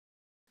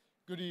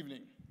Good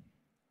evening.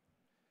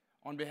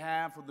 On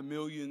behalf of the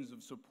millions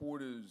of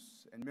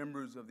supporters and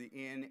members of the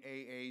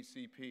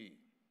Naacp,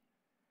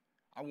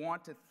 I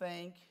want to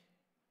thank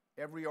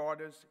every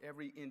artist,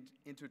 every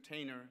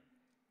entertainer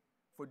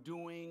for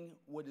doing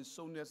what is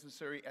so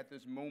necessary at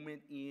this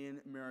moment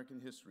in American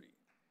history.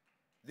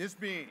 This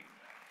being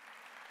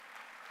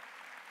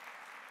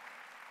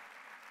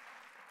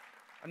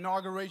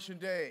Inauguration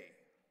Day.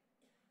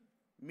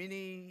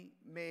 Many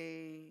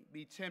may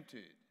be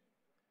tempted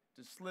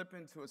to slip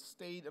into a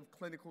state of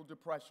clinical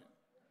depression.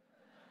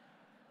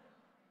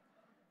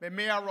 But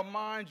may I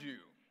remind you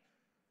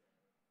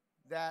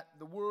that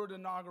the word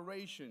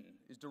inauguration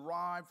is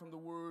derived from the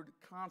word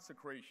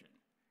consecration.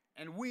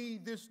 And we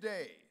this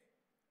day,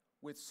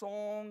 with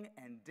song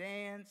and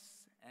dance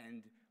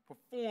and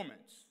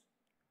performance,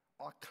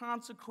 are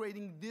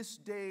consecrating this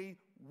day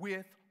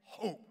with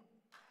hope.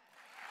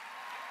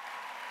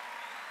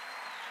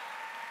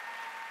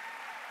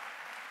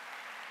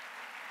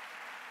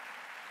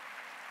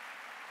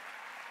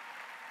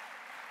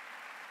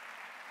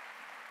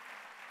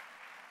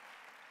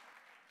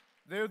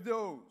 There are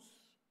those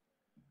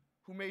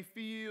who may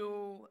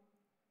feel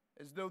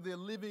as though they're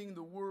living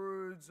the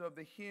words of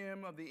the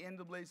hymn of the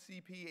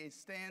NAACP, a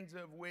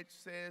stanza of which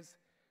says,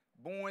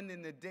 "Born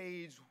in the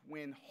days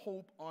when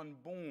hope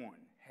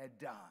unborn had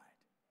died."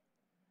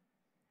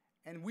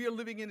 And we are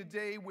living in a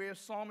day where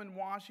some in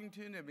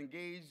Washington have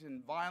engaged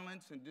in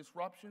violence and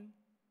disruption,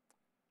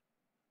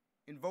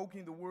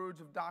 invoking the words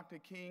of Dr.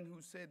 King,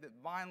 who said that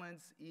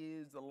violence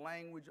is the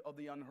language of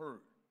the unheard.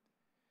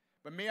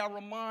 But may I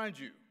remind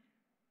you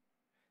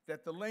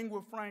that the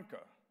lingua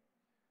franca,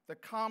 the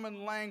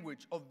common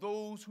language of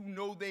those who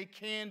know they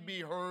can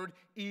be heard,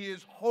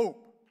 is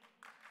hope.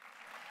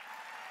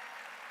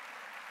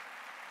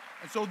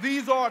 And so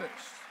these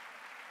artists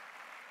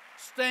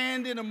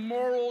stand in a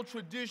moral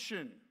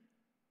tradition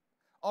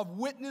of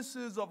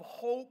witnesses of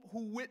hope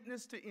who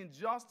witness to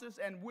injustice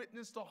and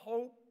witness to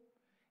hope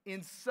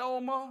in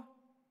Selma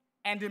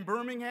and in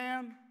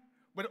Birmingham,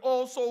 but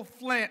also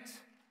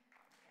Flint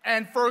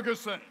and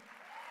Ferguson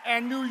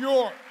and New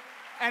York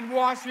and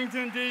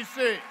Washington,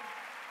 D.C.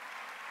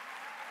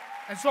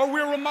 And so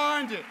we're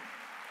reminded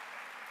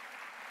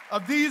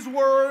of these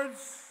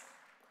words,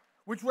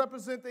 which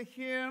represent the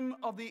hymn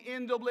of the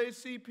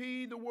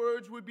NAACP. The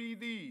words would be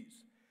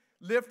these: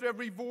 lift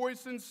every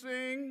voice and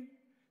sing,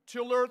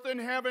 till earth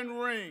and heaven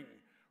ring.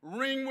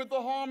 Ring with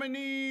the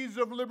harmonies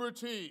of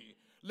liberty.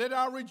 Let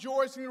our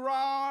rejoicing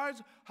rise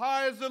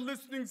high as the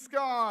listening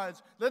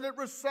skies. Let it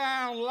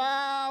resound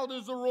loud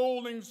as the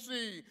rolling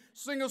sea.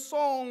 Sing a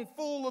song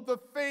full of the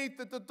faith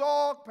that the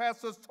dark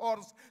past has taught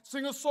us.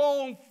 Sing a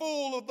song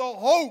full of the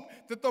hope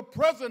that the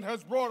present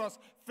has brought us.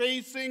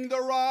 Facing the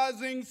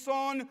rising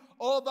sun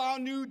of our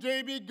new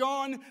day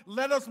begun.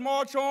 Let us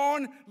march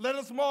on, let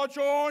us march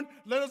on,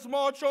 let us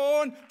march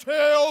on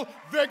till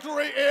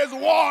victory is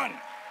won.